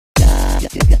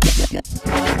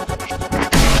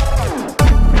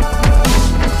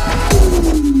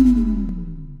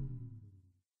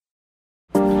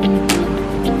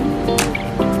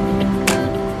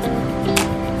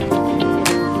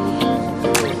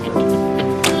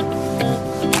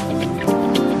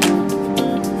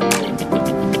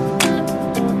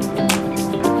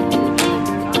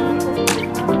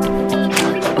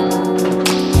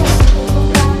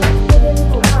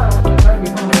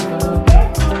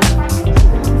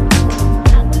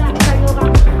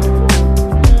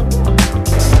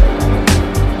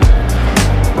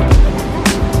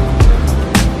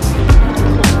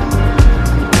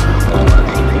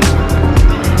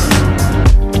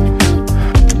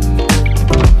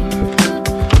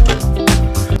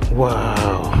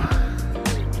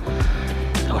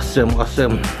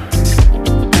Awesome.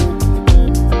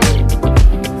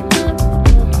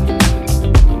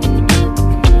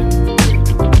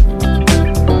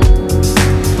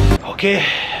 Okay,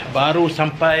 baru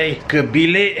sampai ke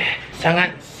bilik.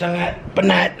 Sangat-sangat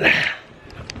penat.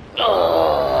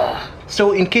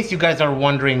 So in case you guys are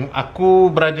wondering,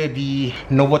 aku berada di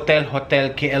Novotel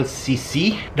Hotel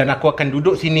KLCC dan aku akan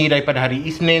duduk sini daripada hari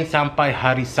Isnin sampai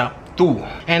hari Sabtu.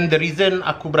 And the reason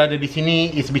aku berada di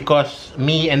sini is because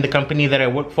me and the company that I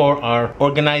work for are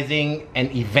organizing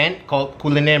an event called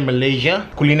Culinaire Malaysia.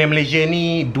 Culinaire Malaysia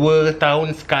ni 2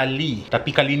 tahun sekali,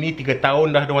 tapi kali ni 3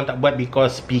 tahun dah diorang tak buat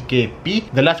because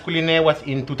PKP. The last Culinaire was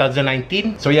in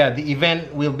 2019. So yeah, the event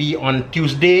will be on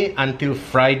Tuesday until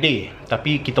Friday.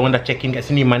 Tapi kita orang dah check in kat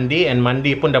sini Monday, and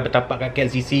Monday pun dah bertapak kat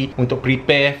KLCC untuk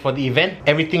prepare for the event.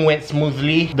 Everything went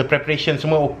smoothly. The preparation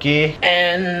semua okay,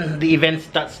 and the event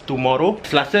starts tomorrow.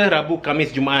 Selasa, Rabu,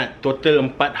 Khamis, Jumaat. Total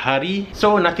 4 hari.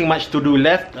 So nothing much to do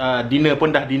left. Dinner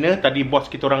pun dah dinner. Tadi bos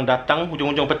kita orang datang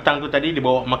hujung-hujung petang tu tadi, dia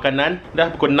bawa makanan.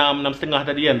 Dah pukul 6, 6.30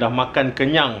 tadi kan. Dah makan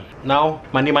kenyang. Now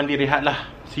mandi-mandi rehat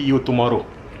lah. See you tomorrow.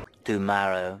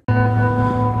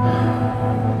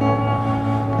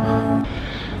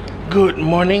 Good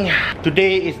morning.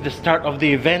 Today is the start of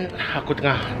the event. Aku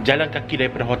tengah jalan kaki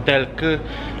daripada hotel ke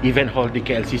event hall di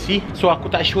KLCC. So aku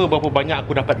tak sure berapa banyak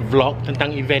aku dapat vlog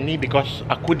tentang event ni, because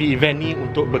aku di event ni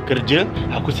untuk bekerja.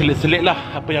 Aku selit-selit lah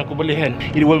apa yang aku boleh kan.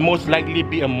 It will most likely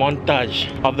be a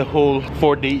montage of the whole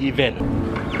 4-day event.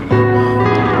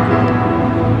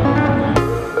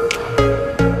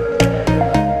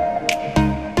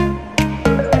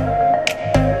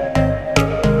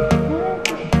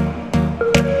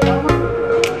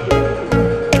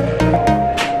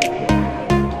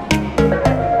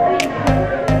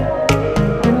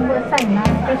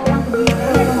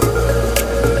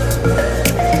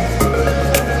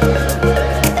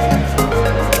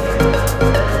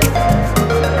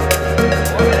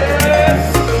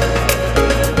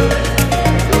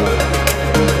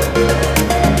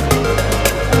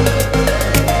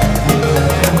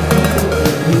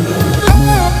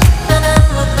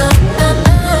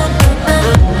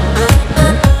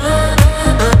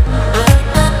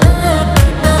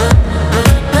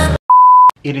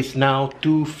 It is now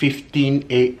 2:15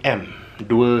 AM.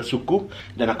 2 suku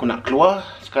dan aku nak keluar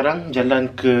sekarang, jalan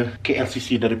ke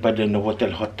KLCC daripada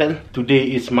Novotel Hotel.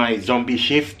 Today is my zombie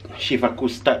shift. Shift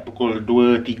aku start pukul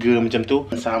 2, 3 macam tu.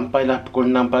 Sampailah pukul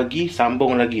 6 pagi,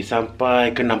 sambung lagi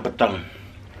sampai ke 6 petang.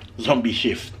 Zombie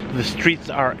shift. The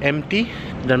streets are empty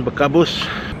dan berkabus.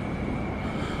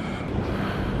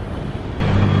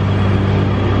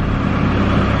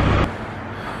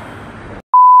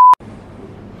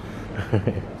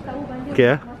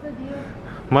 Okay ya?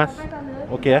 Mas?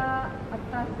 Okay ya?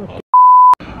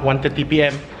 1:30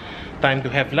 PM, time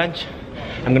to have lunch.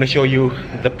 I'm gonna show you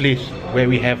the place where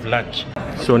we have lunch.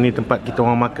 So ni tempat kita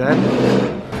orang makan.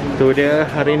 Tu dia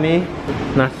hari ni,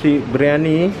 nasi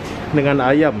biryani dengan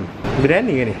ayam.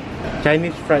 Biryani ke ni?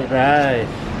 Chinese fried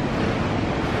rice.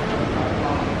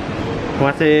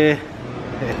 Terima kasih.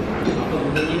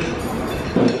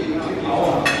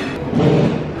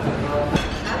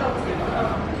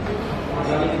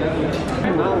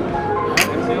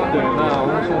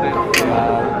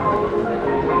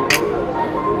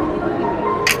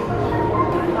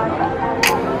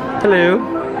 Hello.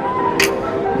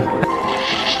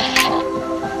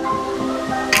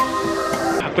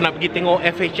 Aku nak pergi tengok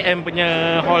FHM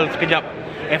punya hall sekejap.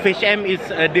 FHM is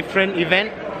a different event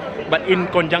but in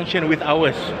conjunction with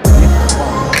ours.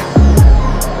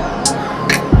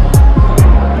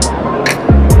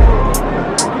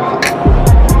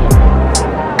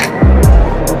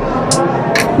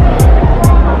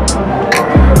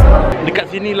 Dekat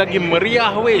sini lagi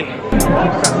meriah weh.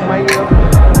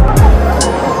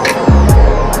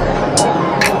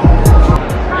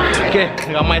 Okay,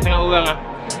 ramai sangat orang lah.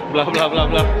 Blah blah blah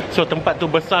blah. So tempat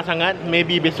tu besar sangat.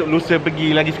 Maybe besok lusa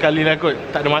pergi lagi sekali lah kot.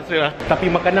 Tak ada masa lah.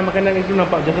 Tapi makanan-makanan itu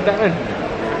nampak macam sedap kan.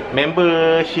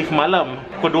 Member shift malam,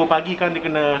 pukul 2 pagi kan dia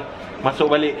kena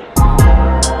masuk balik.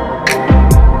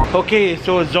 Okay,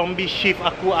 so zombie shift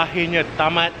aku akhirnya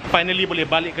tamat. Finally boleh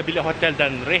balik ke bilik hotel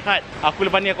dan rehat. Aku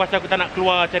lepas ni aku rasa aku tak nak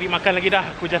keluar cari makan lagi dah.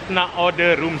 Aku just nak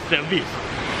order room service.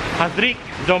 Hazrik,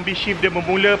 zombie shift dia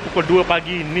bermula pukul 2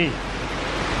 pagi ni.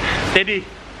 Steady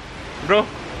bro.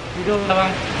 Tidur lah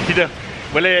bang. Tidur.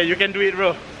 Boleh, you can do it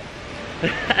bro.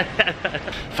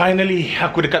 Finally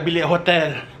aku dekat bilik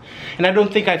hotel. And I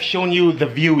don't think I've shown you the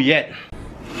view yet.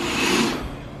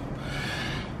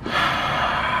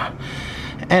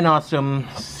 An awesome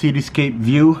cityscape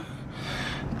view.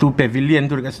 Tu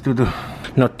pavilion tu dekat situ tu.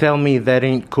 Now tell me that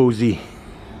ain't cozy.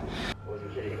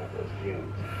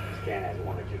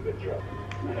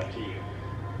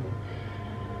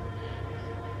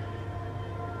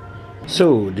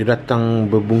 So, dia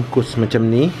datang berbungkus macam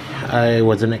ni. I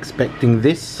wasn't expecting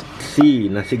this.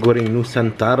 Si, nasi goreng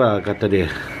Nusantara kata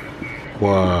dia.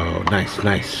 Wow, nice,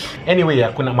 nice. Anyway,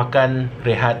 aku nak makan,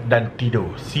 rehat dan tidur.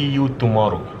 See you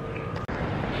tomorrow.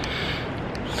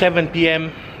 7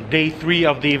 PM, day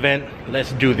 3 of the event.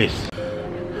 Let's do this.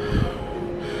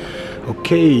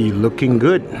 Okay, looking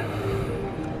good.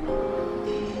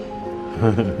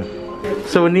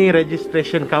 So ni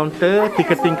registration counter,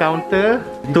 ticketing counter.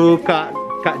 Tu Kak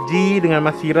G dengan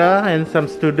Masira and some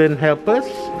student helpers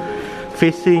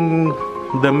facing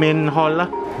the main hall lah.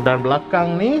 Dan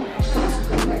belakang ni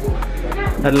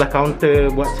adalah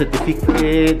kaunter buat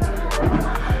sertifikat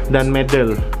dan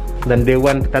medal dan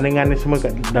dewan pertandingan ni semua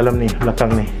kat dalam ni,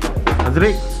 belakang ni.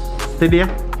 Azrik, steady ya.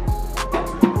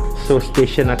 So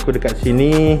station aku dekat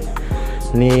sini.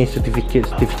 Ni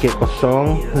sertifikat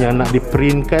kosong yang nak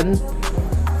diprintkan.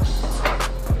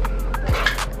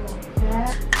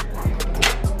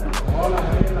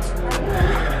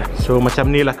 So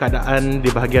macam ni lah keadaan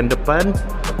di bahagian depan.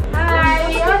 Hi,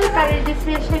 we are the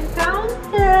registration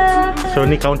counter. So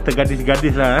ni kaunter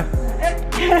gadis-gadis lah.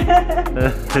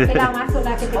 Kita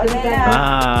masuklah ke gadis.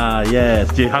 Yes,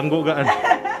 cik hangguk kan.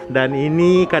 Dan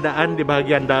ini keadaan di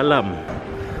bahagian dalam.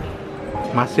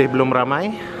 Masih belum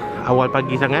ramai. Awal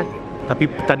pagi sangat. Tapi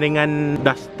pertandingan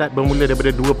dah start bermula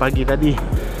daripada 2 pagi tadi.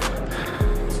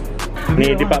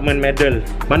 Ni department medal.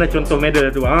 Mana contoh medal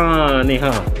tu? Ni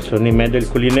ha. So ni medal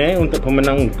kuliner untuk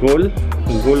pemenang gold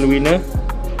winner.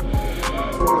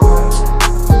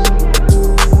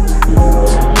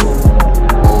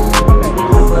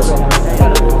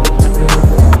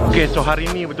 Okay, so hari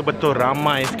ni betul-betul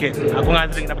ramai sikit. Aku dengan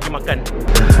Azrik nak pergi makan.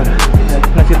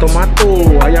 Nasi tomato,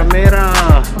 ayam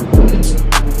merah.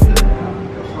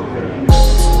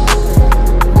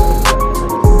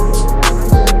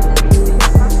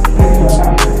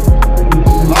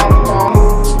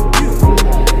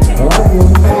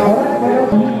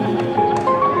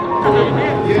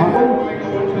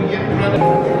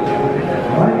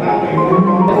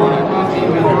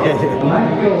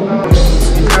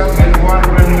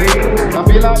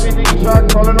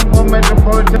 Kuala Lumpur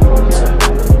Metropolitan.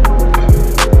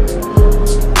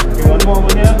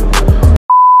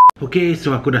 Okay,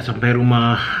 so aku dah sampai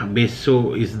rumah.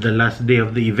 Besok is the last day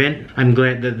of the event. I'm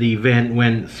glad that the event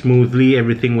went smoothly.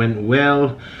 Everything went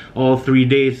well. All 3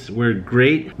 days were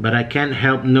great. But I can't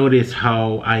help notice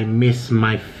how I miss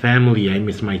my family. I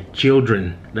miss my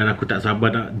children. Dan aku tak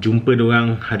sabar nak jumpa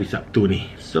diorang hari Sabtu ni.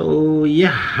 So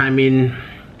yeah, I mean,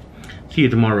 see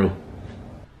you tomorrow.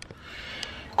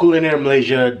 Culinaire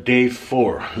Malaysia day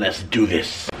 4. Let's do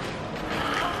this.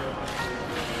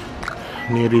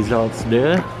 Ni results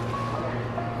dia.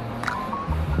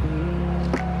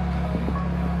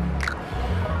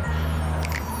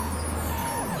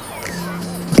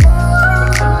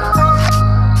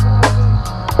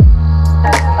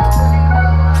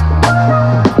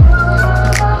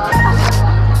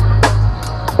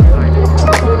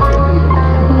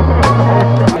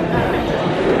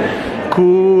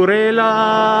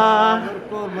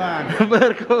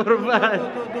 Berkorban.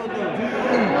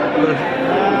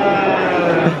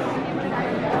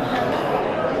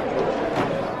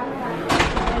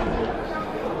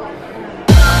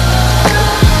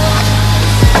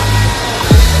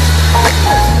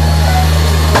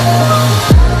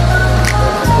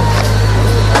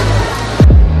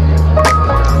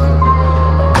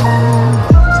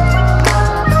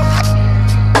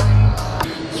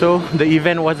 So the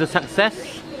event was a success,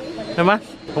 Mas?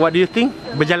 What do you think?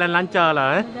 Berjalan lancar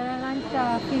lah, Berjalan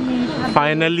lancar, finish.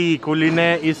 Finally,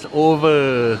 Culinaire is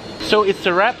over. So it's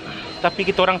a wrap. tapi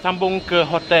kita orang sambung ke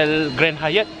Hotel Grand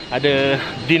Hyatt. Ada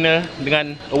dinner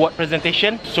dengan award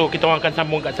presentation. So kita orang akan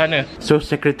sambung kat sana. So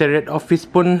Secretariat Office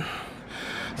pun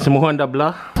semua orang dah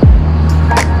belah.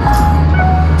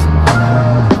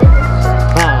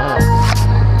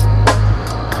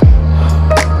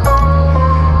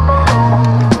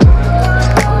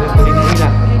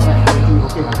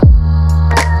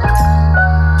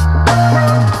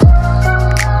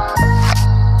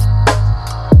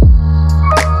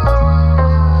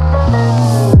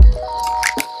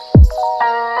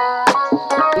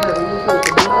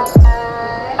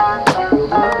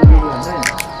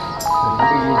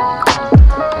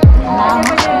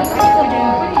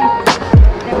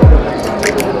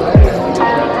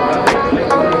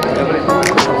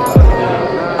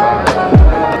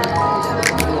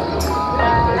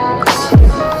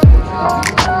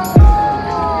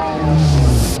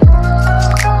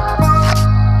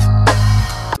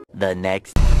 The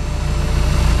next.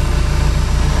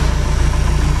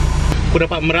 Aku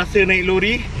dapat merasa naik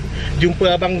lori,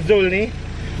 jumpa Abang Zul ni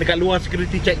dekat luar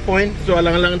security checkpoint. So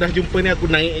alang-alang dah jumpa ni, aku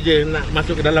naik je nak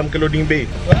masuk ke dalam ke loading bay.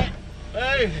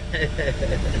 Hey,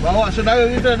 bawa saudara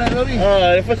kita naik lori.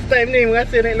 First time ni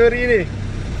merasa naik lori ni.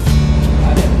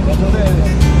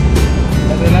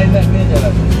 Ada line up ni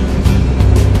jalan.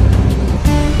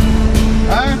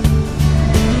 Ha?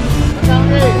 Macam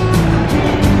ni.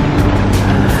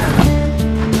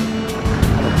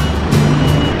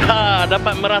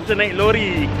 Dapat merasa naik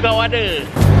lori. Kau ada.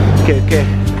 Okay.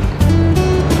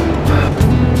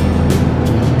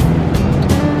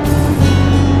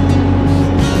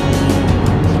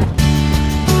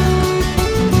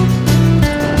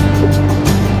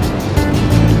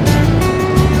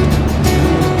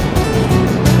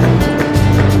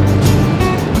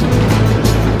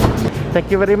 Thank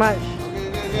you very much.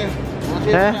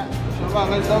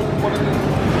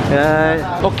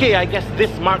 Okay, I guess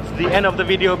this marks the end of the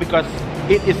video because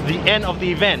it is the end of the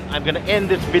event. I'm gonna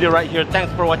end this video right here. Thanks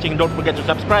for watching. Don't forget to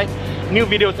subscribe. New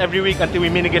videos every week until we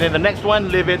meet again in the next one.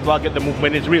 Live it while get the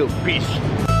movement is real. Peace.